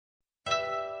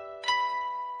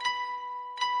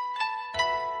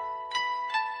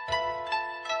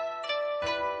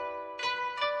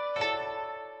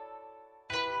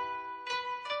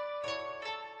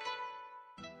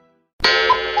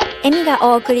エミが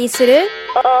お送りする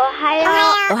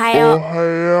おは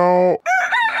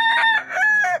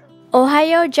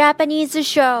ようジャパニーズ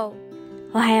ショー。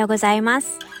おはようございま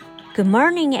す。 Good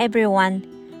morning everyone。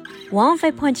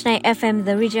 15.9FM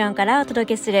The Region からお届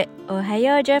けするおは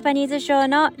ようジャパニーズショー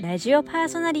のラジオパー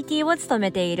ソナリティを務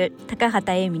めている高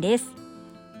畑恵美です。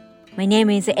 My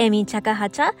name is Emi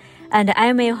Takahata and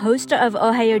I'm a host of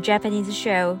Ohio Japanese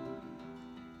Show。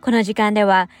この時間で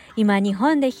は今日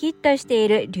本でヒットしてい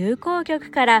る流行曲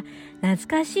から懐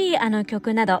かしいあの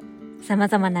曲など様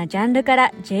々なジャンルか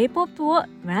ら J-POP を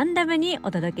ランダムにお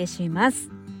届けしま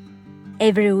す。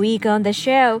 Every week on the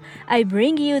show, I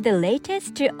bring you the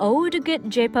latest old good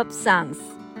J-POP songs。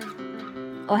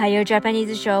 おはようジャパニー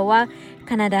ズショーは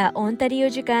カナダオンタリオ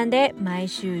時間で毎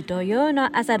週土曜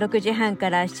の朝6時半か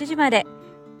ら7時まで、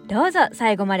どうぞ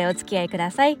最後までお付き合いく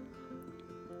ださい。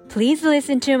Please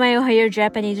listen to my Ohio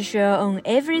Japanese show on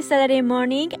every Saturday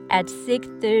morning at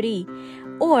 6:30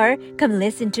 or come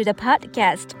listen to the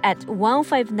podcast at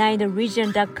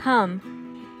 159theregion.com.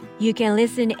 You can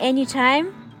listen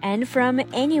anytime and from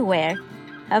anywhere.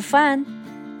 Have fun!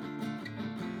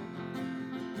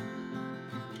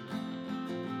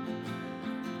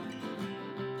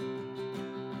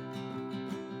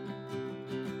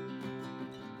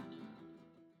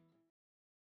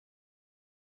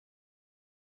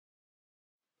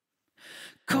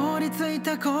 凍りつい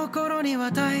た心には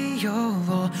太陽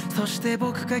を、そして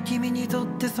僕が君にとっ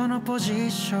てそのポジ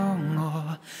ション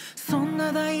を、そん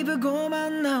なだいぶ傲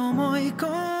慢な思い込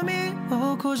み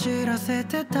をこじらせ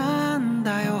てたん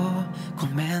だよ。ご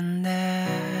めんね。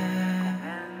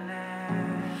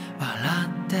笑っ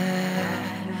て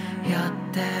やっ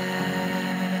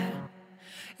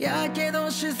てやけ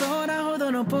どしそうなほ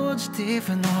どのポジティ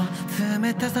ブの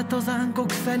冷たさと残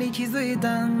酷さに気づい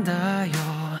たんだよ。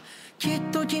きっ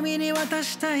と君に渡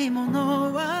したいも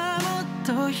のはも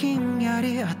っとひんや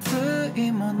り熱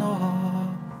いも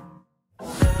の、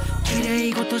綺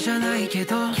麗事じゃないけ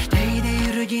ど否定で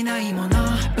揺るぎないもの、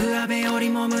上辺よ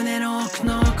りも胸の奥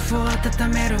の奥を温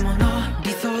めるもの、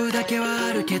理想だけは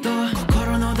あるけど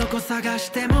心のどこ探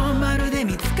してもまるで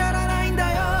見つからないん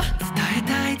だよ。伝え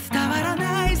たい伝わら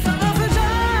ないその不条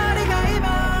理が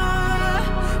今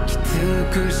きつ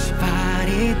く縛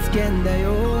りつけんだ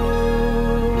よ。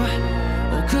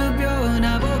臆病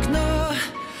な僕の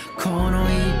この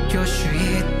一挙手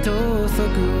一投足、言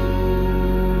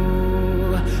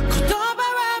葉は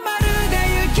まるで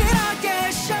雪の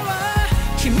結晶を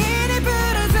君にプレ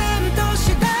ゼント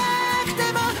したくて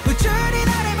も、宇宙に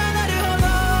なればなるほど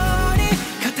に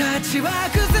形は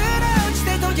崩れ落ち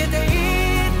て溶けてい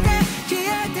って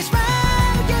消えてしまう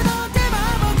けど、でも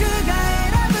僕が選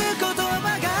ぶ言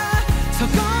葉がそ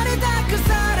こに託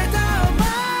された想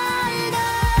いが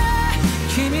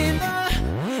君の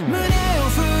胸を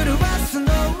震わすの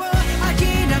を諦め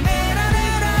られ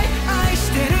ない、愛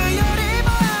してるよりも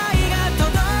愛が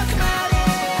届くまで、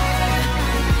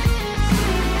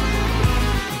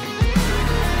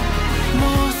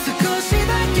もう少し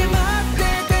だけ待って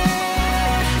て。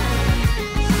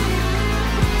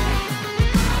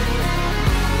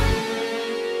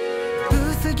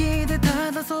薄着で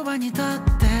ただそばに立っ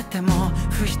てても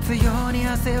不必要に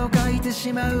汗をかいて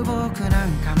しまう僕な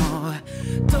んかも、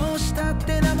どうしたっ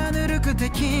て生ぬるくて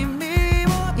君を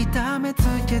痛めつ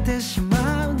けてし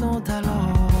まうのだろう。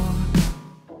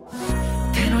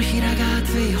手のひらが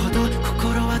熱いほど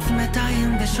心は冷たい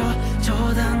んでしょ。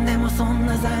冗談でもそん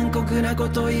な残酷なこ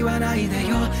と言わないで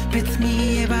よ。別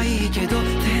に言えばいいけど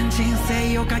全人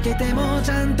生をかけても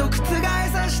ちゃんと覆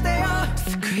さしてよ。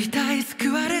救いたい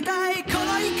救われたいこ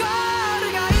のイコー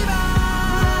ルが今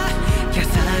優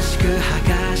しく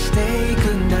剥がしてい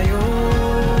くんだよ。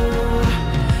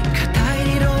固い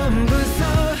理論武装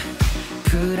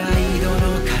プライドの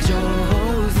過剰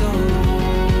像、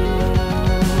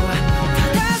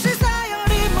正しさよ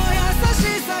りも優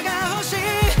しさが欲しい、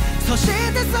そしてそ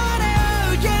れを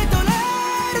受け取れ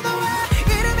るのはイ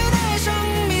ルミネーショ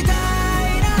ンみたい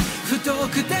な不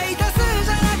特定多数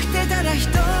じゃなくてただ一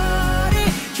人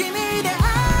君であ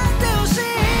ってほしい。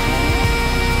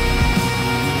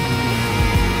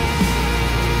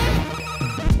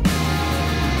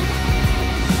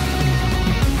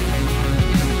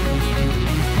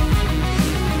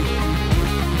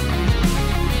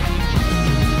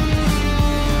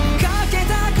かけ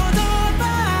た言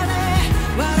葉で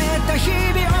割れた日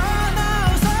々を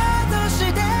直そうと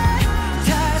して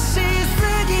足しす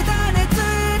ぎた熱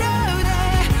量で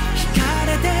惹か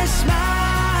れてしまっ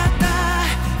た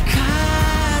カ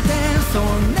ーテン、そん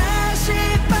な失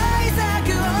敗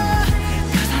作を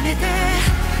重ねて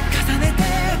重ねて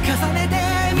重ねて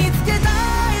見つけたい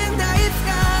んだ、いつ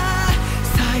か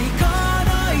最高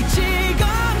の一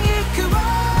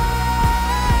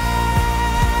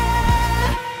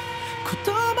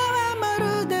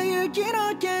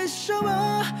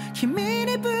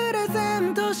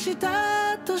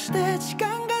たとして時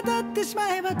間が経ってし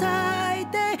まえば大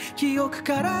抵記憶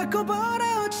からこぼれ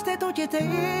落ちて溶けてい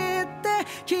って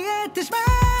消えてしまう。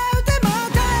でも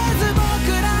絶えず僕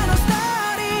らのスト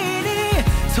ーリーに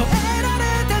添えられ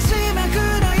た字幕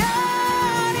のよ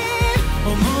うに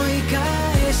思い返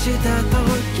した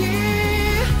時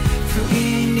不意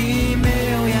に目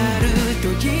をやる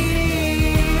時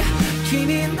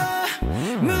君の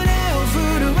胸を震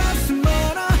わすもの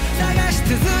探し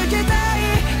続けたい。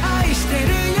愛してるよ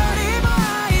りも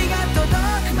愛が届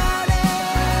くまで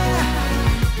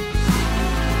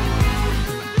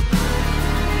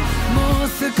もう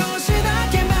少しだ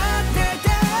け待ってて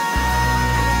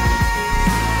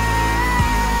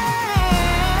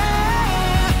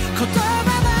言葉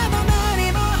など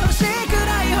何も欲しくな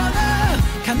いほど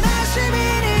悲しみ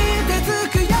に手つ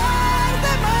くよ。で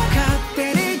も勝手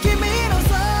に君のそ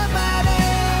ばで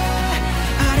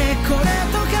あれこれ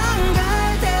と考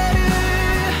えてる。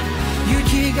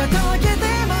雪が溶けて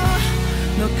も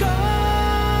残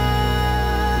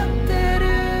ってる。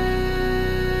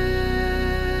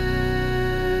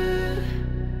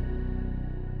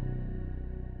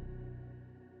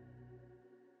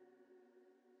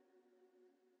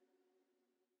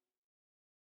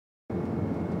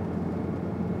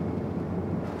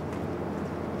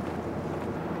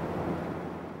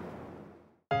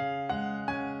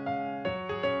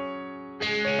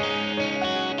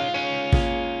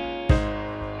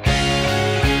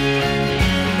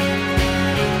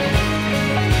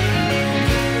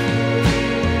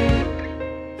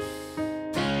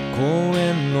公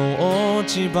園の落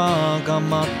ち葉が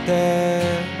待って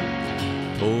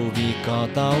飛び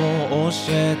方を教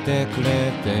えてく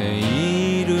れて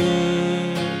いる。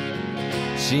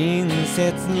親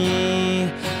切に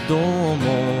どう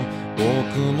も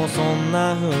僕もそん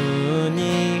な風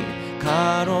に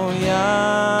軽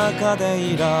やかで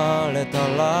いられた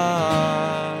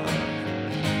ら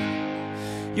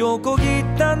横切っ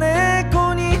た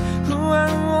猫に不安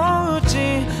を打ち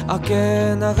明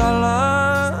けなが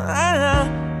ら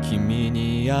君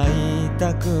に会い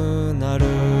たくなる。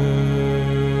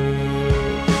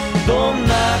どん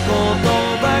な言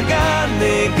葉が願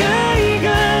いが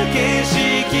景色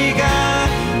が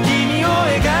君を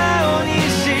笑顔に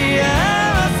幸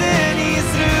せにす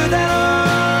るだろ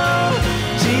う。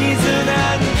地図な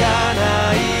んかな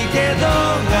いけど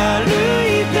歩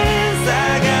いて探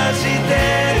して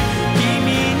君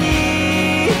に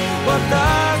渡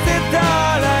せた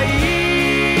らいい。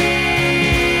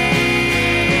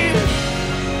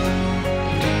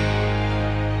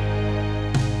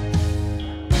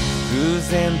偶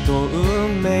然と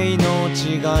運命の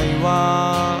違いは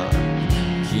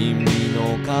君の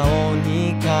顔に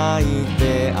書いて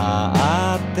あ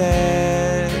って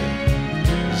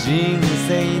人生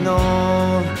の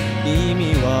意味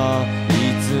はい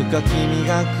つか君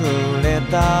がくれ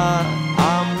た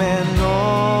雨の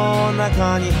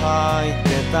中に入って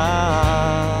た。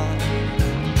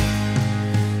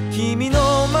君の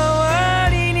周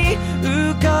りに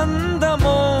浮かんだ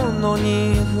もの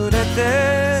に触れ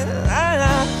て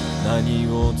何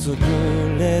を作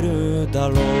れるだ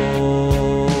ろう。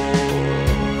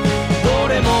ど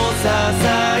れも支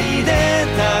えで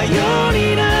頼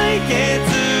りない決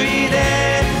意で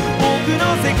僕の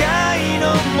世界の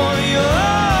模様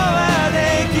はで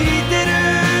きてる。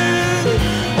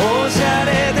おしゃれ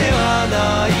ではな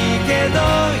いけど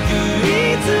唯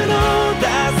一のダ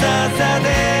サさで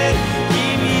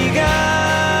君が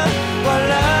笑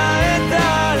えた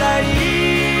らいい。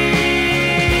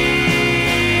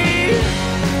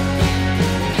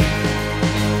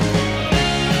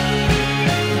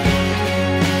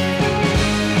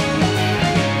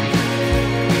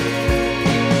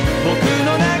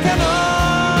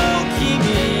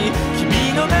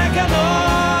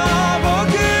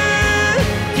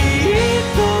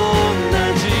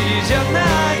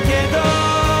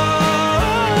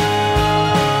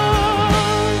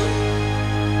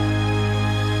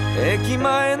駅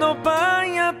前のパ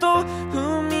ン屋と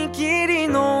踏切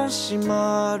の閉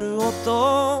まる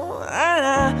音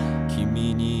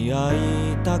君に会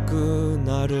いたく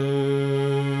な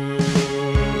る。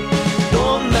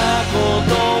どんな言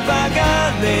葉が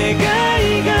願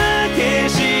いが景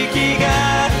色が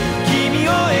君を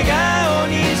笑顔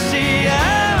に幸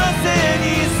せに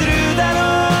するだろ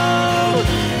う。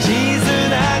地図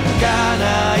なんかな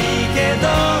いけど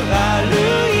歩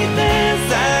いて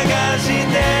探し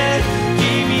て君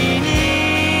に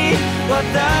渡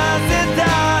せた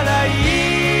らいい。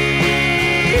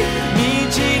道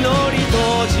のりと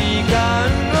時間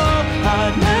を花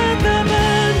束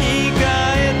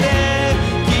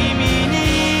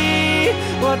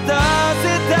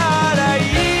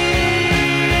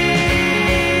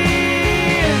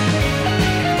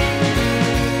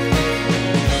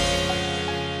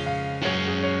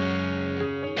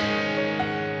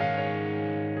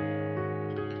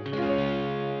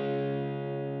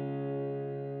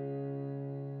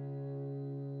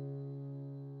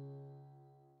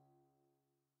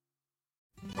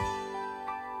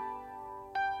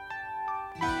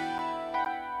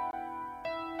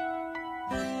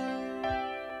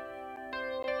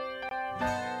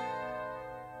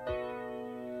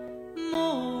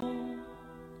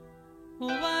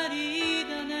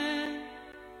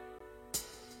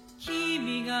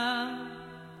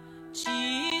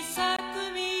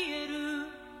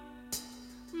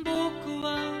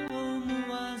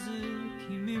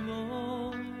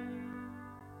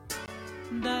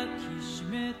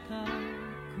めたく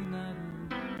なる。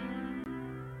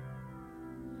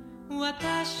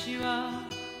私は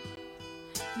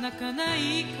泣かな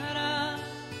いから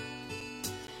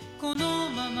この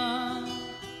まま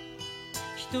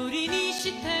一人に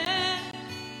して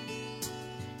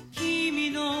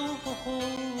君の頬を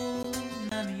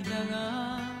涙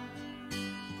が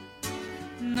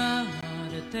流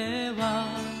れては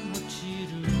落ち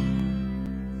る。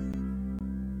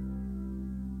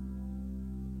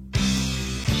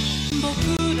僕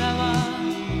らは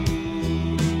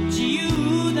自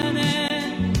由だね。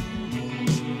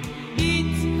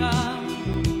いつか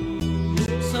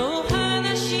そう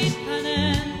話した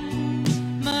ね。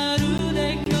まる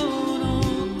で今日の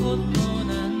こと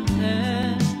なんて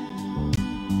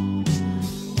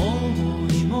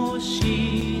思いも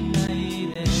しない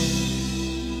で。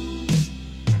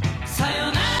さよ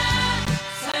なら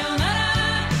さよなら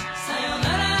さよ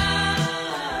なら。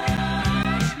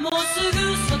もうすぐ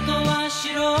外は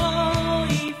白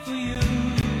い冬。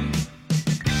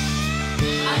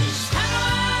愛したのは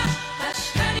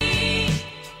確かに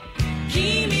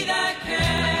君だけ。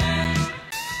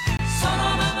そのま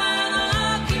まの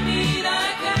君だ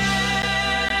け。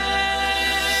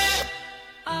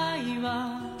愛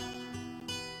は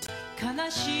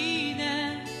悲しい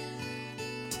ね。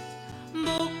僕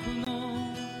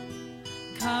の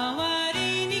代わ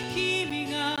りに君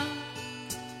が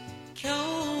今日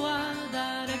は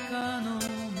誰かの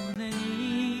胸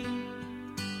に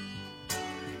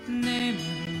眠る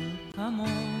かも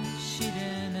しれ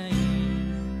ない。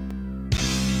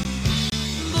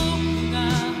僕が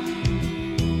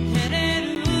照れ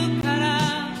るか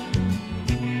ら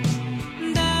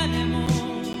誰も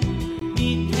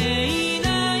見てい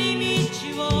ない道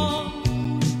を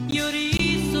寄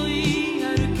り添い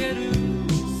歩ける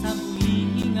寒い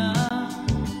日が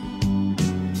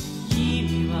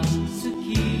君は好き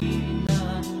だっ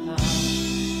た。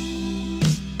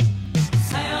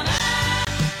さよなら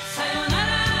さよな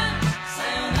らさ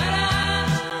よなら。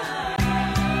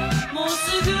もう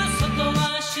すぐ外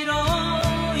は白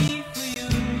い冬。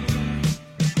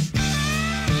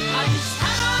愛した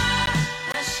のは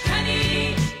確か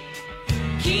に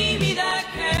君だ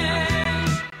け。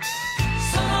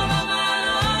そのまま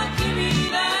の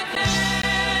君だけ。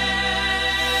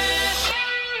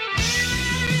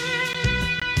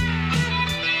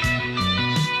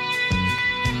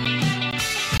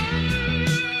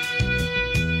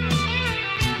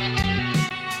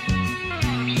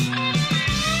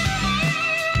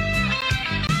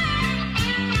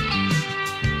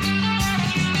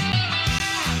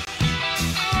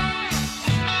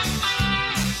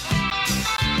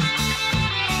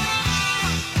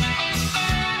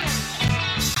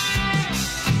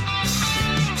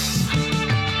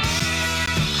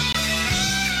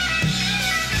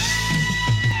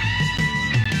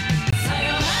さ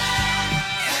よなら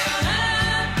さよなら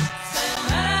さよ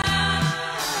なら。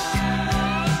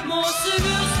もうすぐ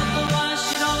外は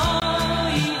白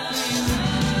い冬。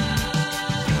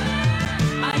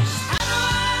愛したのは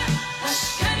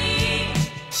確かに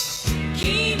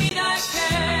君だけ。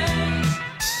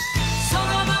その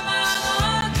ままの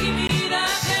君だ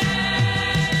け。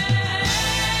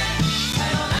さ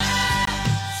よなら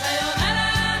さよなら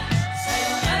さよ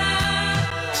なら。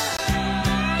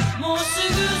もうす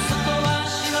ぐ外は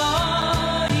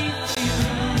白い冬。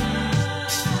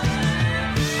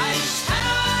愛したの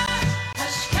は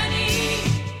確かに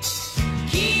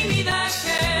君だけ。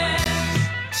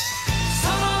そ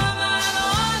のままの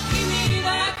君だ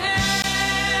け。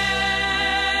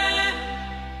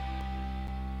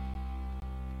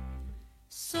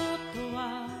外は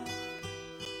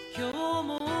今日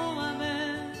も雨。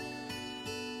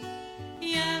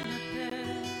やがて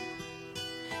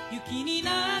雪に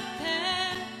なって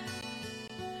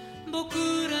僕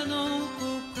らの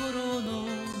心の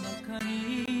中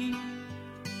に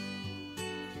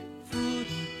降り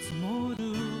積もる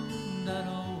んだ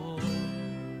ろう。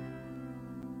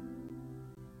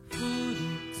降り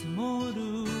積もる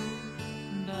ん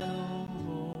だ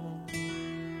ろう。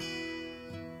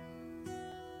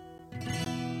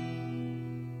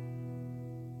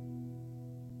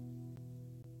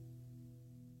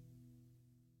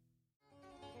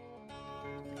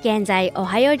現在お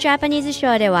はようジャパニーズシ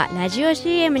ョーではラジオ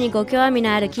CM にご興味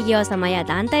のある企業様や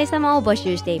団体様を募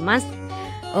集しています。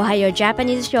おはようジャパ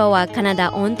ニーズショーはカナ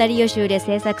ダオンタリオ州で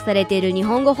制作されている日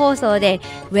本語放送で、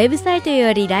ウェブサイト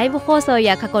よりライブ放送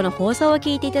や過去の放送を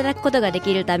聞いていただくことがで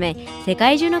きるため、世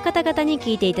界中の方々に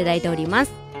聞いていただいておりま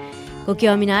す。ご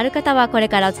興味のある方はこれ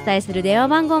からお伝えする電話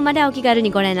番号までお気軽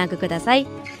にご連絡ください。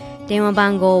電話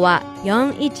番号は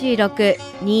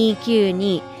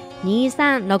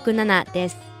 416-292-2367 で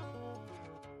す。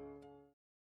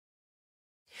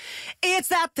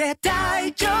だって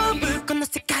大丈夫この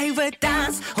世界はダ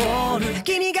ンスホール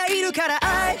君がいるから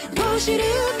愛を知る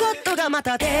ことがま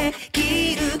たで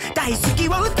きる大好き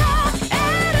を歌え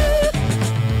る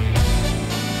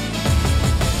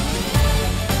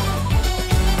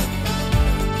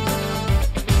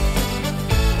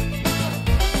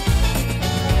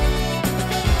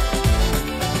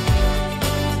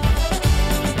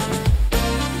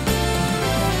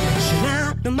知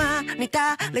らぬ間に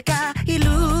誰かいる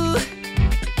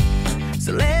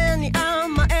それに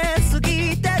甘えす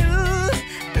ぎてる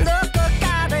どこ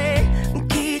かで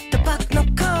きっと僕のこ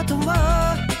とを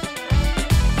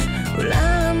恨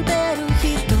んでる人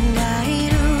がい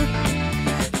る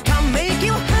ため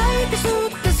息を吐いて吸っ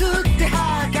て吸って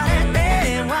吐かれて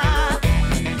は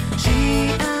幸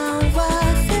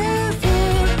せを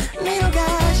見逃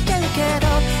しちゃうけど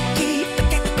きっと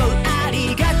結構あり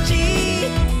がち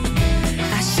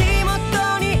足元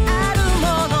にあるも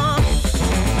の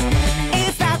い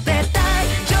ざって大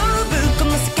丈夫こ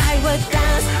の世界はダ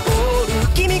ンスホール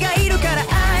君がいるから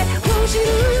愛を知る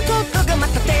ことがま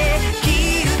たでき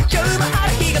る今日もあ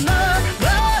る日が昇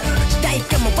る時代が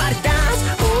回るダンス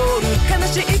ホール悲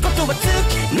しいことは尽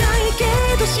きないけ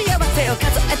ど幸せを数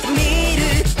えてみる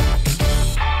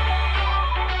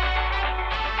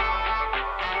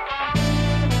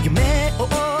夢を追う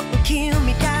君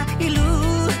がいる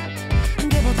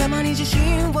でもたまに自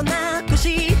信をなくし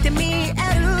て見える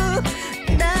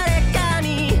誰か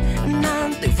になん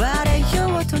て言われよ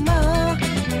うとも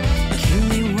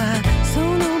君はそ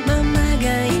のままが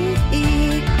いい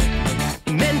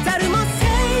メンタルも成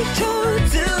長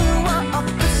図を起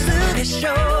こすでしょ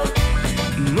う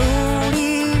無理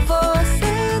をせ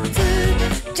ず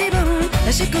自分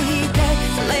らしくいて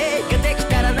それができ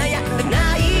たら悩んでな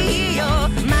いよ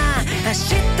まあ明日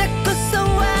こそ笑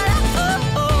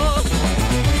おう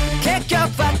結局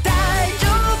は大丈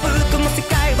夫この世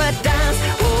界はダンス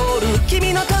ホール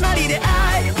君の隣で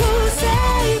愛を精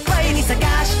一杯に探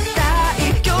したい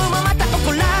今日もまた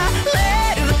怒ら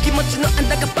れる気持ちの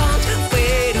穴がボンと増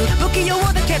える不器用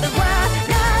だけど笑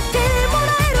ってもら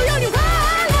えるように笑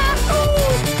お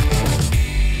う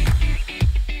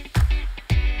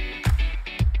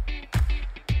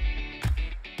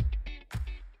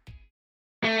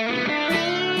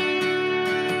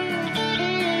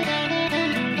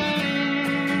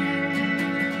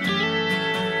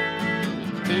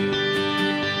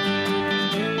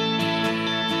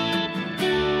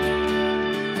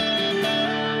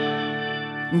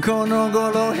この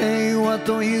頃平和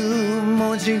という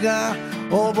文字が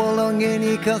おぼろげ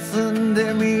に霞ん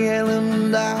で見える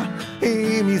んだ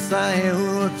意味さえ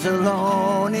うつ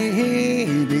ろに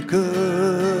響く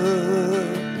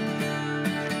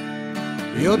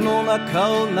世の中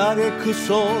を嘆く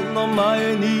その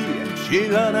前に知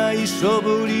らない素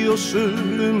振りをす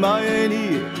る前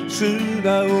に素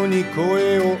直に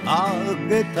声を上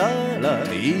げたら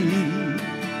いい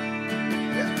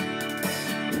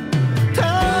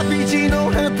旅路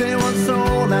の果ては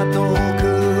空遠く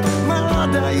ま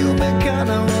だ夢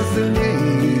叶わずに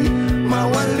回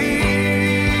り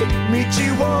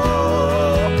道を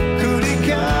繰り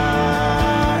返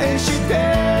して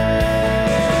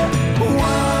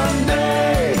One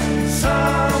day,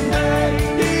 someday,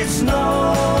いつの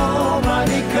間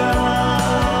にか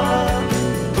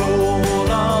ド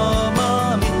ラマ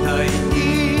みたいに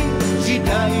時代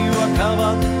は変わ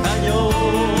ったよ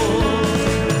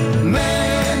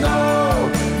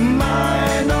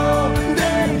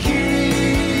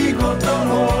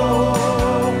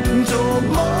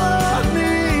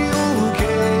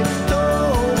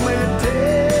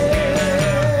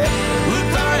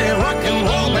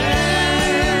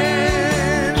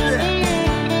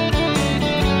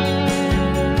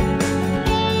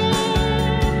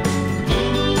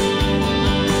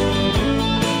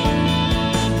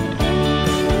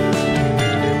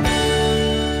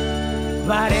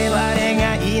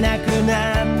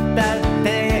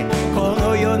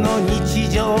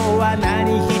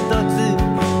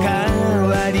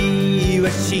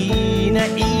しな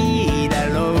いだ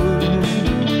ろう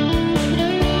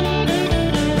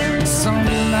そん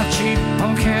なちっ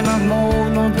ぽけなも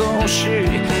の同士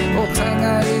お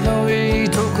互いのいい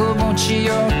とこ持ち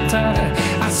寄った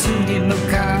明日に向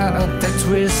かって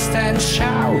Twist and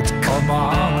shout Come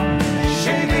on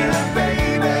Shake it up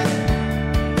baby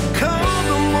子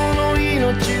供の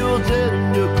命を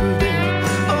全力で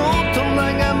大人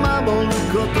が守る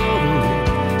こと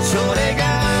それが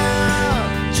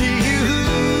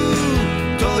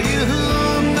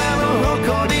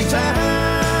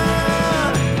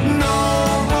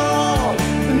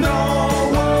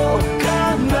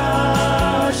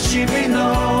悲しみの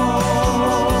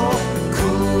黒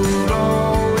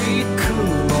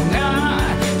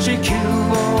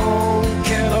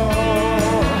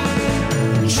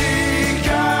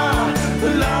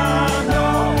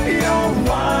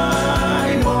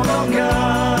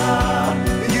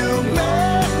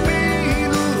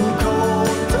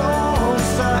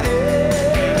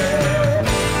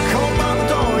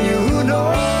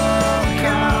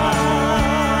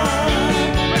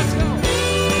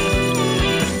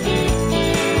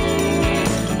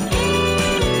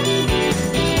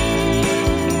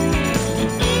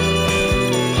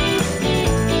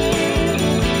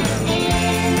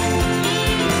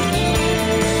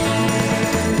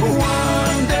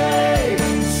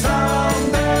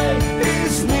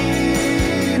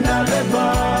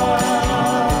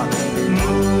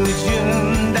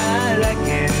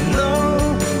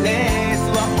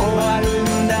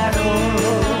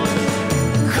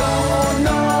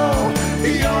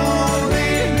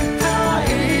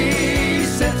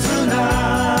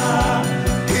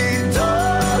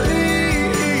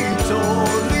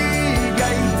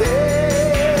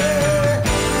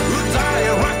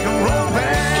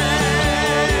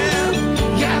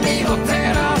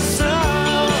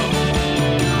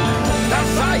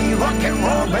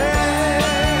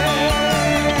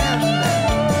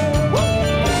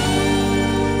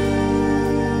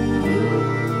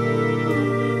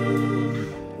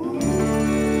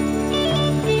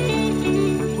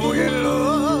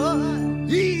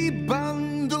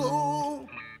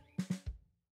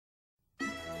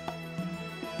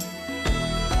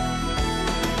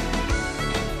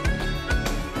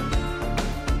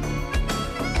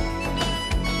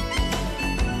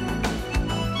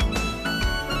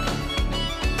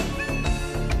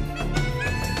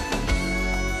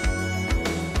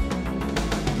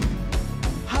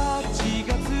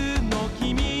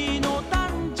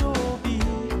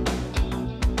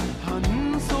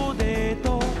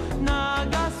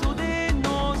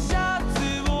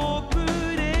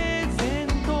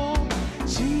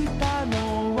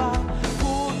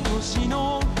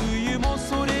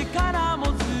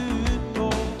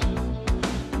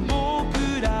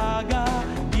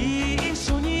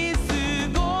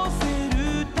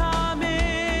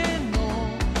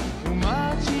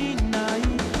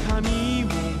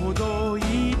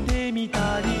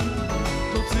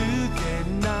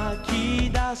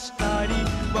したり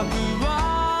ワク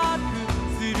ワ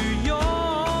クするよ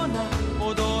うな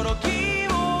驚き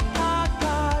を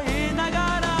抱えなが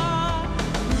ら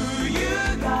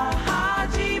冬が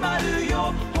始まる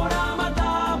よほらま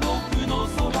た僕の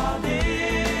そば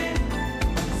で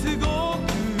すご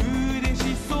く嬉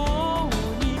しそ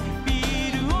うにビ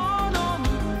ールを飲む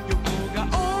横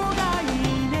顔がい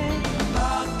いねた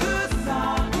くさ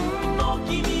んの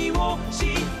君を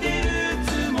知ってる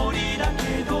つもりだ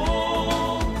けど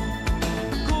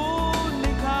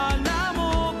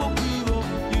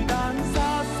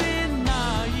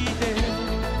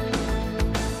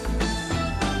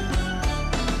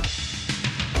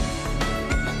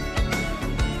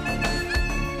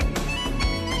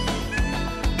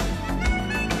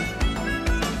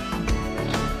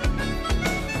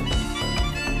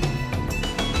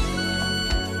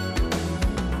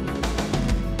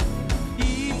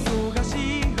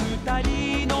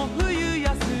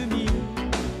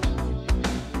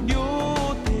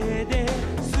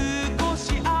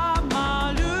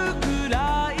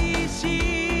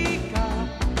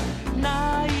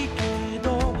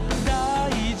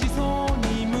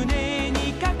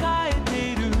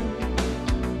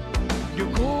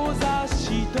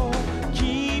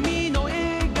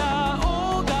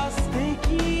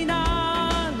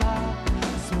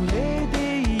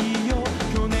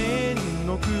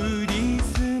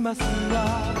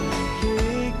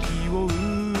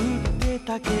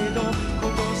だけど今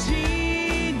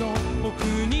年の僕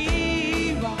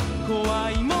には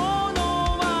怖いもの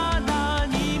は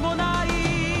何もな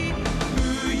い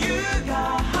冬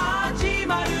が始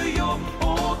まるよ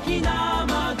大きな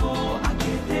窓を開け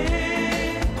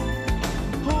て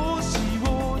星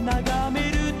を眺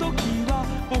めるときは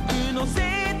僕のセ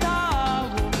ータ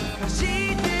ーを貸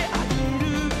してあげ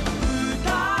る二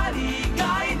人が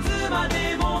いつま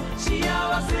でも幸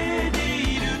せで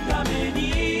いるために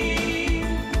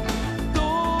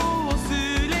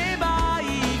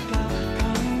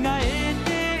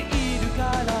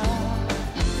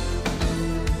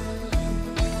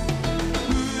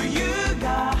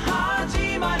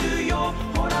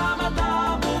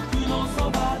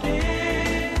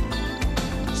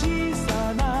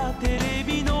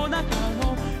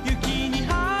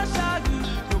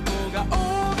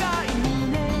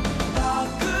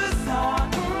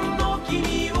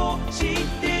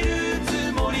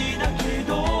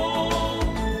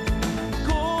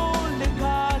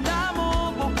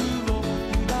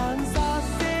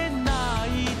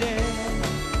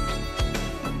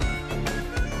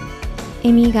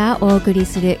エミがお送り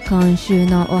する今週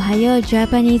のおはようジャ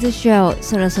パニーズショー、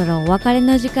そろそろお別れ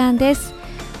の時間です。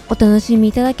お楽しみ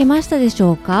いただけましたでし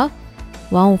ょうか？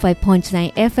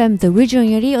 105.9 FM The Region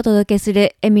よりお届けす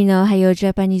るエミのおはようジ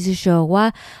ャパニーズショー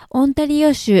はオンタリ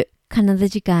オ州カナダ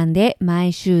時間で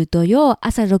毎週土曜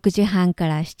朝6時半か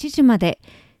ら7時まで、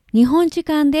日本時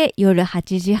間で夜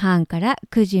8時半から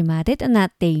9時までとな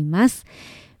っています。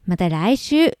また来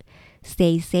週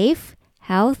Stay safe,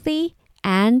 healthy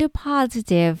and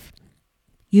positive.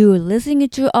 You're listening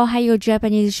to Ohio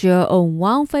Japanese Show on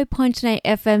 105.9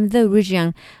 FM The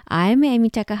Region. I'm Amy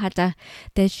Takahata.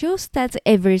 The show starts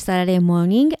every Saturday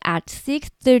morning at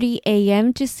 6:30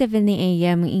 a.m. to 7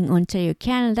 a.m. in Ontario,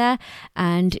 Canada,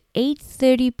 and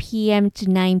 8:30 p.m. to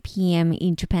 9 p.m.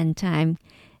 in Japan time.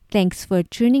 Thanks for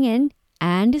tuning in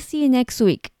and see you next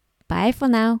week. Bye for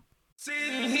now.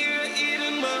 Sitting here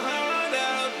eating my heart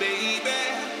out, baby,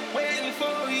 waiting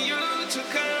for you to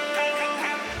come.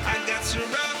 I got you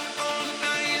up all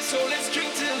night, so let's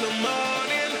drink till the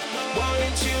morning. Why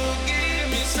don't you give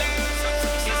me some?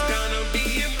 It's gonna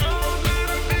be an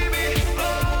all-nighter, baby,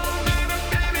 all-nighter,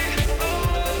 baby,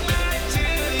 all night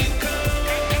till you come.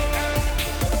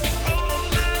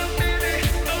 All-nighter, baby,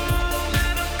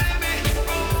 all-nighter, baby,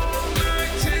 all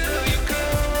night till you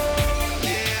come.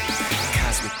 Yeah.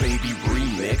 Cosmic Baby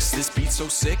remix. This beat so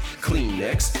sick,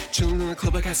 Kleenex. Chillin' in the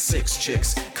club, I got 6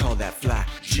 chicks. Call that fly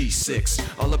G6.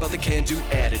 All about the can-do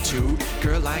attitude.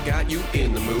 Girl, I got you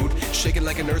in the mood. Shaking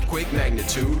like an earthquake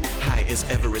magnitude. High as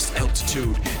Everest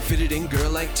altitude. Fitted in,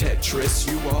 girl, like Tetris.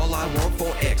 You all I want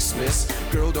for Xmas.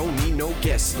 Girl, don't need no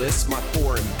guest list. My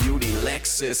foreign beauty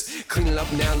Lexus. Clean it up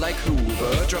now like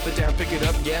Hoover. Drop it down, pick it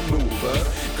up, yeah, move her.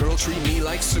 Girl, treat me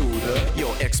like Suda.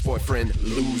 Your ex-boyfriend,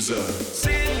 loser.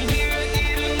 Sitting here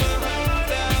eating my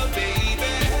heart out,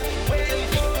 baby, waiting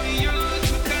for you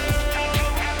to come.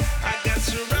 I got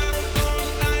you up all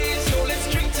night, so let's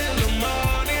drink till the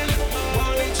morning. Why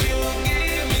don't you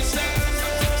give me some?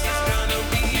 It's gonna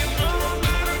be an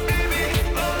all-nighter, baby,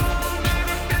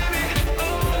 all-nighter, baby,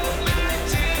 all night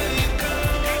till you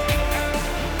come.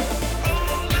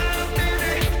 All-nighter,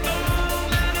 baby,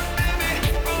 all-nighter, baby,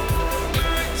 all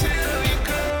night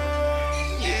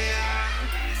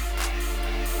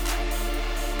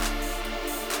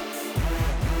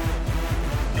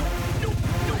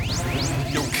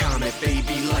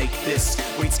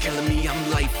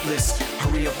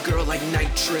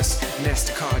waitress.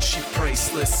 MasterCard, she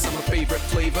priceless. I'm a favorite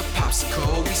flavor,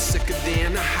 popsicle. We sicker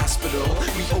than a hospital.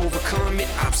 We overcome an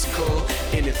obstacle.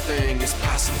 Anything is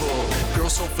possible. Girl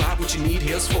so fly, what you need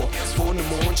here's for. 4 in the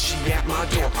morning, she at my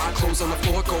door. Clothes on the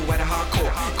floor, go at a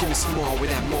hardcore. Give me some more with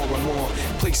that more and more.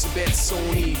 Place a bet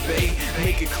on eBay.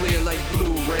 Make it clear like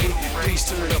Blu-ray. Please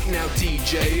turn it up now,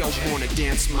 DJ. I wanna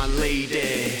dance, my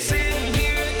lady. Sitting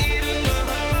here eating my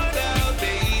heart out,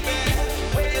 baby,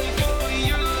 waiting for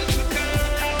you to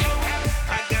come.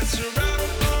 I got you up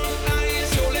on ice,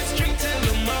 so let's drink till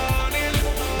the morning.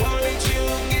 Why don't you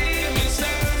give me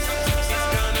some? It's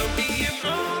gonna be an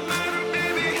all-nighter,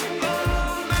 baby,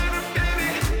 all-nighter, baby,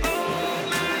 all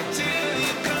night till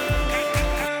you come.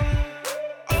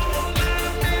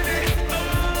 All-nighter, baby,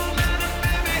 all-nighter,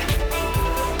 baby,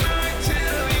 all night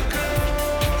till you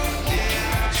come.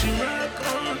 Yeah, she rock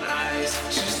on ice,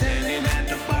 she's standing at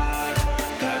the bar.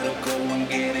 Gotta go and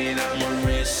get it, I'ma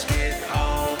risk it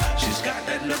all. She's got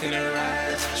that look in her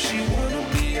eyes, she wanna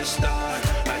be a star.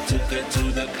 I took her to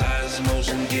the cosmos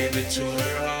and gave it to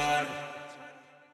her heart.